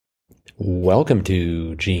Welcome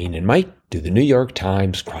to Gene and Mike do the New York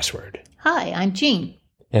Times crossword. Hi, I'm Jean.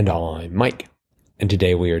 And I'm Mike. And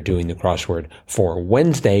today we are doing the crossword for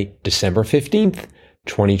Wednesday, December 15th,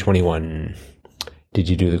 2021. Did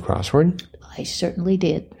you do the crossword? I certainly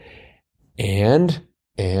did. And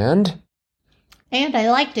I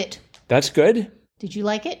liked it. that's good. Did you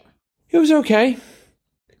like it? It was okay.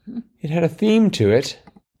 It had a theme to it.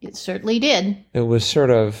 It certainly did. It was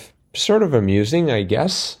sort of amusing, I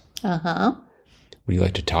guess. Uh-huh. Would you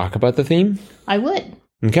like to talk about the theme? I would.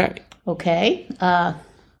 Okay. Okay.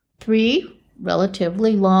 3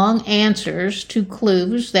 relatively long answers to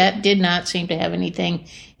clues that did not seem to have anything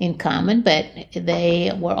in common, but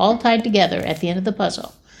they were all tied together at the end of the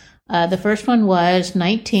puzzle. The first one was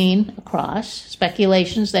 19 across,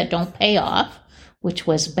 speculations that don't pay off, which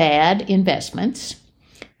was bad investments.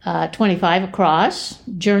 25 across,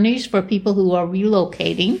 journeys for people who are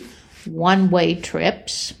relocating, one-way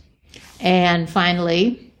trips. And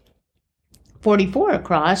finally, 44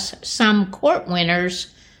 across, some court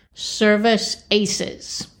winners, service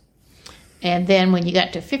aces. And then when you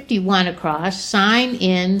got to 51 across, sign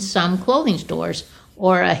in some clothing stores,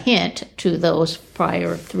 or a hint to those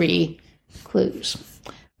prior 3 clues.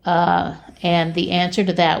 And the answer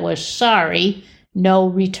to that was, sorry, no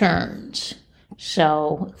returns.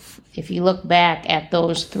 So if you look back at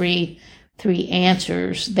those three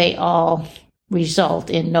answers, they all result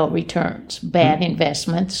in no returns. Bad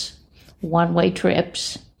investments, one-way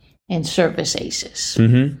trips, and service aces.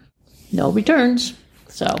 Mm-hmm. No returns.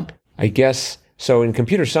 So I guess, so in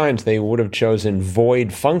computer science, they would have chosen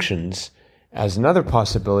void functions as another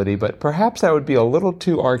possibility, but perhaps that would be a little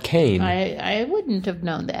too arcane. I wouldn't have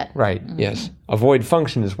known that. Right, yes. A void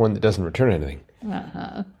function is one that doesn't return anything.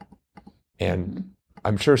 Uh-huh. And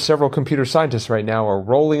I'm sure several computer scientists right now are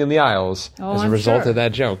rolling in the aisles as a result of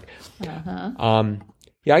that joke. Uh-huh.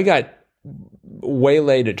 Yeah, I got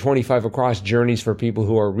waylaid at 25 across, journeys for people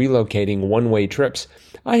who are relocating one-way trips.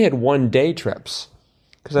 I had one-day trips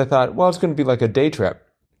because I thought, well, it's going to be like a day trip.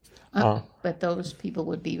 But those people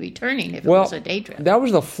would be returning if it was a day trip. That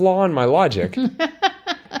was the flaw in my logic.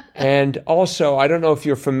 And also, I don't know if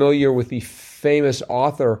you're familiar with the famous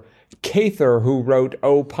author Cather, who wrote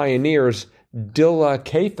 "O Pioneers," Dilla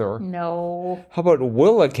Cather. No. How about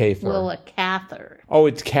Willa Cather? Willa Cather. Oh,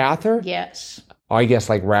 it's Cather? Yes. Oh, I guess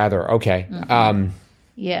like rather. Okay. Mm-hmm.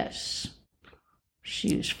 Yes.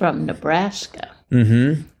 She's from Nebraska.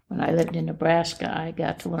 Mm-hmm. When I lived in Nebraska, I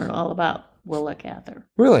got to learn all about Willa Cather.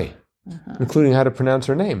 Really? Uh-huh. Including how to pronounce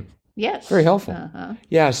her name. Yes. Very helpful. Uh-huh.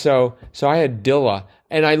 Yeah, so I had Dilla,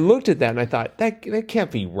 and I looked at that and I thought, that can't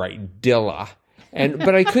be right, Dilla.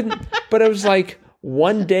 But I couldn't, but it was like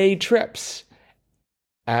one-day trips.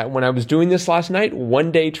 When I was doing this last night,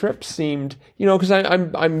 one-day trips seemed, because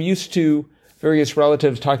I'm used to various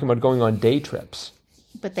relatives talking about going on day trips.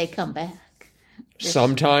 But they come back.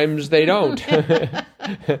 Sometimes they don't.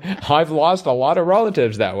 I've lost a lot of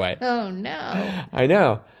relatives that way. Oh, no. I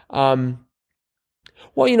know.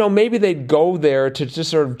 Well, maybe they'd go there to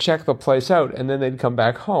just sort of check the place out, and then they'd come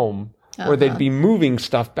back home. Or they'd be moving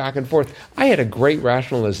stuff back and forth. I had a great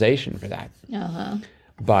rationalization for that. Uh-huh.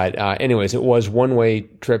 But anyways, it was one-way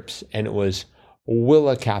trips, and it was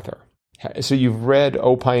Willa Cather. So you've read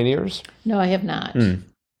O Pioneers? No, I have not.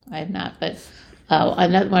 I have not. But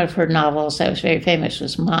another one of her novels that was very famous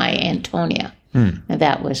was My Antonia. And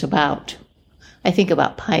that was about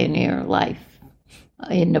pioneer life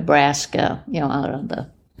in Nebraska, out on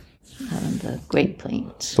the Great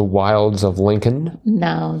Plains. The Wilds of Lincoln?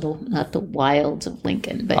 No, not the wilds of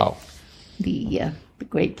Lincoln, but the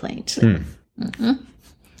Great Plains. Mm-hmm.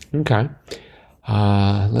 Okay.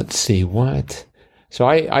 Let's see what. So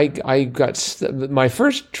I got my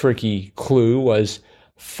first tricky clue was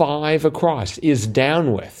 5 across is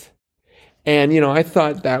down with, and I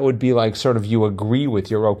thought that would be like sort of you agree with,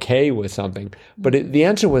 you're okay with something, but the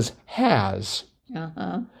answer was has,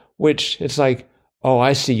 which it's like, oh,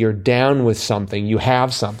 I see, you're down with something, you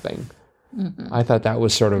have something. Mm-hmm. I thought that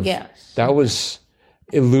was sort of that was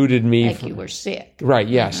eluded me. Like you were sick, right?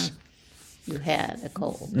 Yes, you had a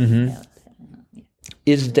cold. Mm-hmm.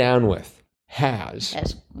 Is down with has.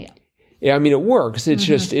 Yeah, I mean, it works. It's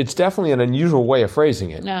just, it's definitely an unusual way of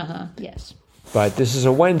phrasing it. Yes. But this is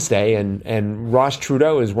a Wednesday, and Ross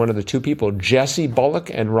Trudeau is one of the 2 people. Jesse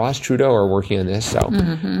Bullock and Ross Trudeau are working on this, so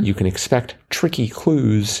you can expect tricky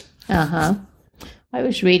clues. I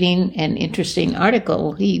was reading an interesting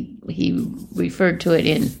article. He referred to it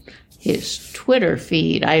in his Twitter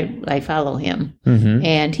feed. I follow him.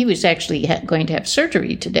 And he was actually going to have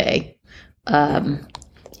surgery today.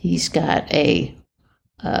 He's got a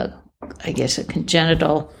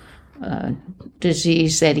congenital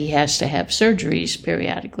disease that he has to have surgeries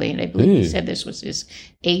periodically. And I believe he said this was his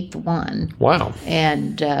 8th one. Wow.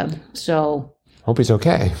 And so Hope he's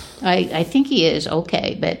okay. I think he is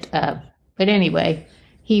okay. But anyway,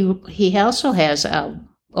 he also has a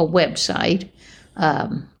website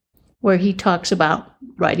where he talks about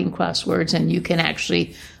writing crosswords, and you can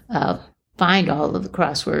actually find all of the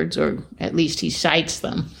crosswords, or at least he cites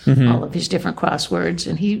them, all of his different crosswords,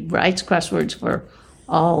 and he writes crosswords for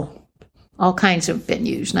all kinds of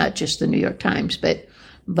venues, not just the New York Times. But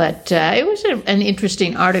it was an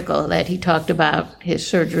interesting article that he talked about his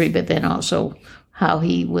surgery, but then also how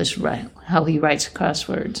he writes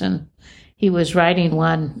crosswords. And he was writing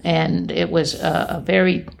one, and it was a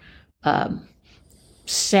very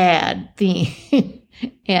sad theme.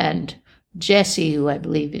 And Jesse, who I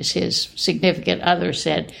believe is his significant other,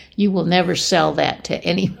 said, "You will never sell that to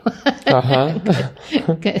anyone."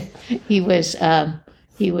 He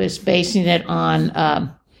was basing it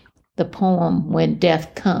on the poem "When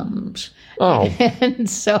Death Comes." Oh, And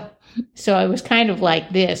so I was kind of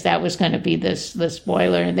like this. That was going to be the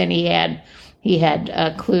spoiler, and then he had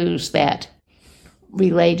clues that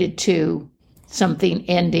related to something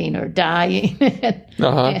ending or dying,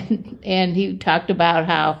 and he talked about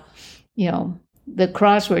how, the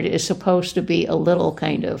crossword is supposed to be a little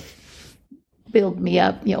kind of build me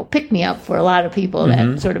up, pick me up for a lot of people.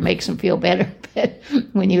 That sort of makes them feel better. But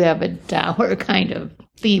when you have a dour kind of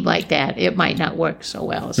theme like that, it might not work so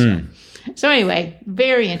well. So anyway,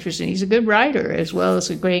 very interesting. He's a good writer as well as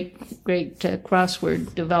a great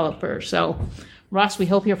crossword developer. So, Ross, we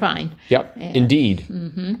hope you're fine. Yep, indeed.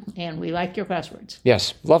 And we like your crosswords.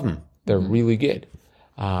 Yes, love them. They're really good.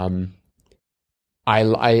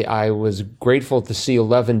 I was grateful to see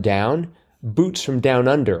 11 down. Boots from Down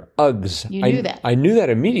Under, Uggs. You knew that. I knew that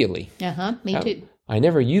immediately. Me too. I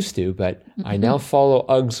never used to, but I now follow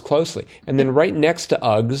Uggs closely. And then right next to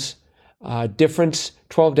Uggs,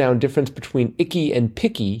 12 down difference between icky and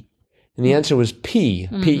picky. And the answer was P,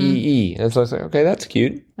 P-E-E. And so I was like, okay, that's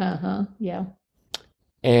cute. Yeah.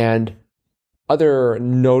 And other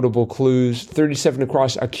notable clues, 37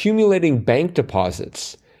 across, accumulating bank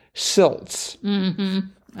deposits, silts.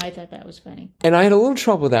 I thought that was funny. And I had a little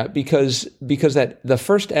trouble with that because that the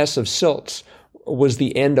first S of silts was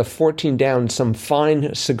the end of 14 down, some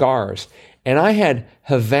fine cigars. And I had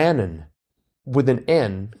Havanan with an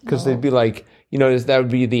N, because they'd be like, that would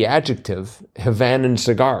be the adjective, Havanan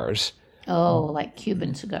cigars. Oh, like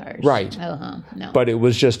Cuban cigars. Right. No. But it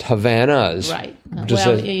was just Havanas. Right.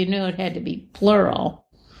 You knew it had to be plural.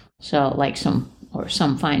 So like some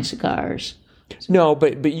fine cigars. No,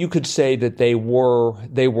 but you could say that they were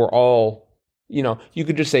all, you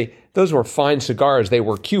could just say those were fine cigars. They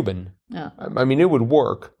were Cuban. Oh. I mean, it would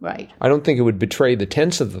work. Right. I don't think it would betray the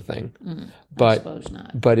tense of the thing. But I suppose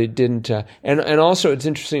not. But it didn't. And also, it's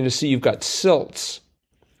interesting to see you've got silts,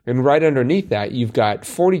 and right underneath that you've got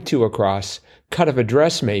 42 across, cut of a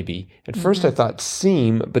dress maybe. At first I thought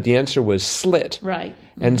seam, but the answer was slit. Right.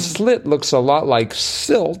 And slit looks a lot like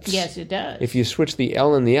silts. Yes, it does. If you switch the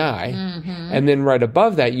L and the I. And then right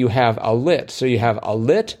above that you have a lit. So you have a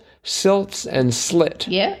lit, silts, and slit.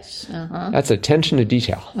 Yes. That's attention to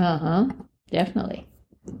detail. Definitely.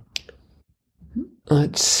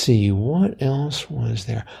 Let's see, what else was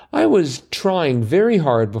there? I was trying very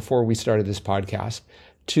hard before we started this podcast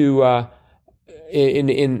to,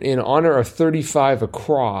 in honor of 35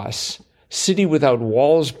 across, City Without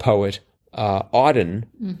Walls poet Auden.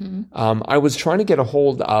 I was trying to get a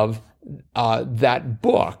hold of that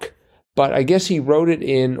book, but I guess he wrote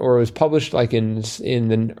it or it was published like in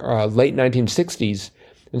the late 1960s,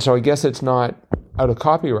 and so I guess it's not out of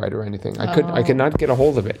copyright or anything. I could not get a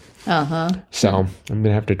hold of it. So I'm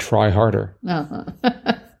gonna have to try harder.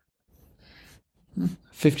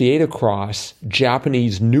 58 across,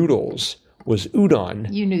 Japanese noodles was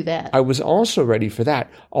udon. You knew that. I was also ready for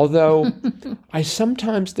that. Although there's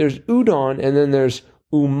udon and then there's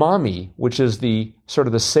umami, which is the sort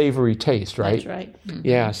of the savory taste, right? That's right.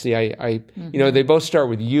 Yeah. See, I they both start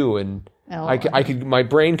with U, and my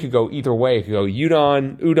brain could go either way. It could go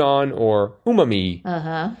udon, or umami.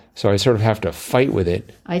 So I sort of have to fight with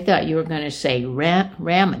it. I thought you were going to say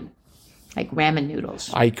ramen. Like ramen noodles.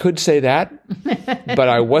 I could say that, but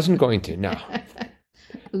I wasn't going to. No.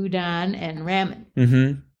 Udon and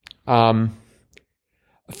ramen.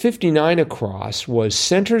 59 across was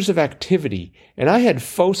centers of activity, and I had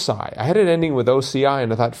foci. I had it ending with OCI,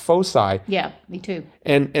 and I thought foci. Yeah, me too.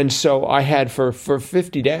 And so I had for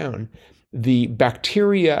 50 down, the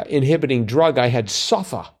bacteria inhibiting drug. I had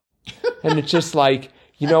SOFA, and it's just like,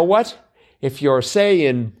 you know what? If you're, say,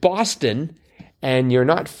 in Boston and you're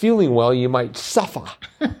not feeling well, you might suffer.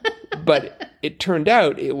 But it turned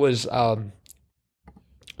out it was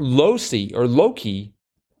Loci or Loki.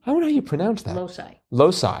 I don't know how you pronounce that.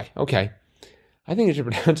 Loci. Okay. I think I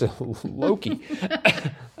should pronounce it Loki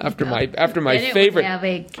after my then favorite. It would have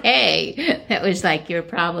a K. That was like your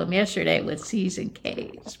problem yesterday with C's and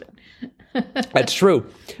K's. That's true,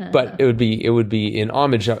 but it would be in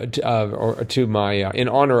homage to my in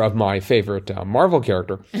honor of my favorite Marvel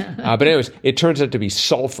character. But anyways, it turns out to be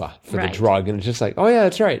sulfa for the drug, and it's just like, oh yeah,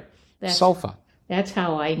 that's right, sulfa. That's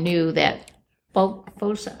how I knew that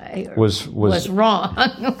foci was wrong,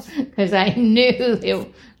 because I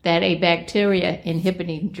knew that a bacteria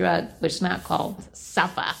inhibiting drug was not called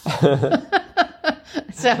Safa.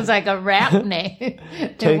 Sounds like a rap name.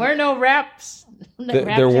 There were no raps.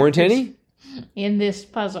 There weren't any in this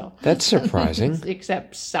puzzle. That's surprising.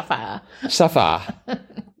 Except Safa. Safa.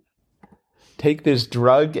 Take this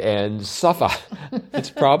drug and suffer.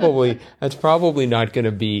 That's probably not going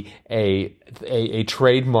to be a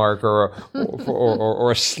trademark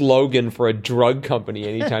or a slogan for a drug company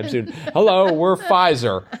anytime soon. Hello, we're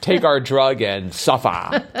Pfizer. Take our drug and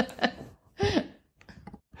suffer.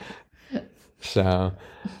 So,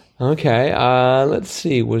 okay. Let's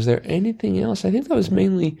see. Was there anything else? I think that was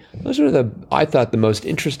mainly those were I thought the most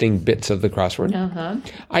interesting bits of the crossword.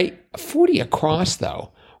 40 across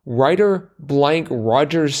though. Writer blank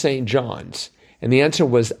Rogers St. John's. And the answer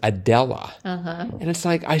was Adela. And it's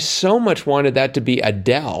like, I so much wanted that to be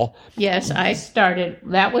Adele. Yes,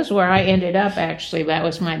 that was where I ended up, actually. That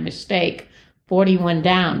was my mistake. 41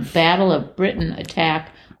 down. Battle of Britain attack.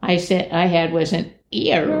 I said I had was an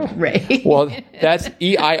ear raid. Well, that's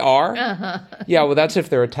EIR? Yeah, well, that's if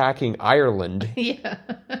they're attacking Ireland. Yeah.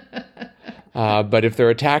 But if they're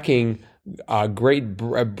attacking Great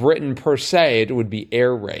Britain per se, it would be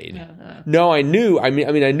air raid. No, I knew. I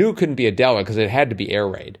mean, I knew it couldn't be Adela because it had to be air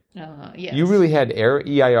raid. Yes. You really had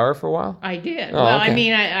EIR for a while? I did. Well, okay. I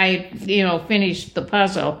mean, I finished the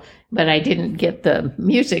puzzle, but I didn't get the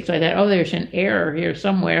music. So I thought, there's an error here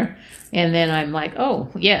somewhere. And then I'm like,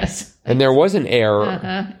 oh, yes. And there was an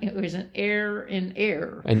error. It was an error in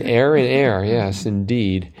air. An error in air, yes,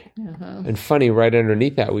 indeed. And funny, right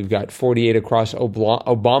underneath that, we've got 48 across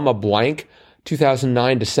Obama blank,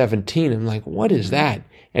 2009 to 17. I'm like, what is that?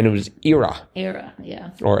 And it was ERA. ERA, yeah.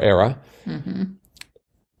 Or ERA.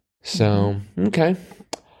 So, okay.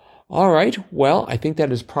 All right. Well, I think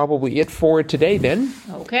that is probably it for today then.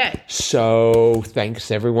 Okay. So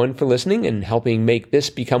thanks everyone for listening and helping make this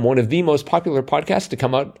become one of the most popular podcasts to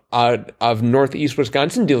come out of Northeast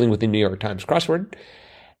Wisconsin dealing with the New York Times crossword.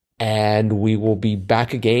 And we will be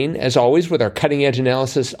back again, as always, with our cutting edge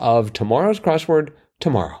analysis of tomorrow's crossword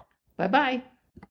tomorrow. Bye-bye.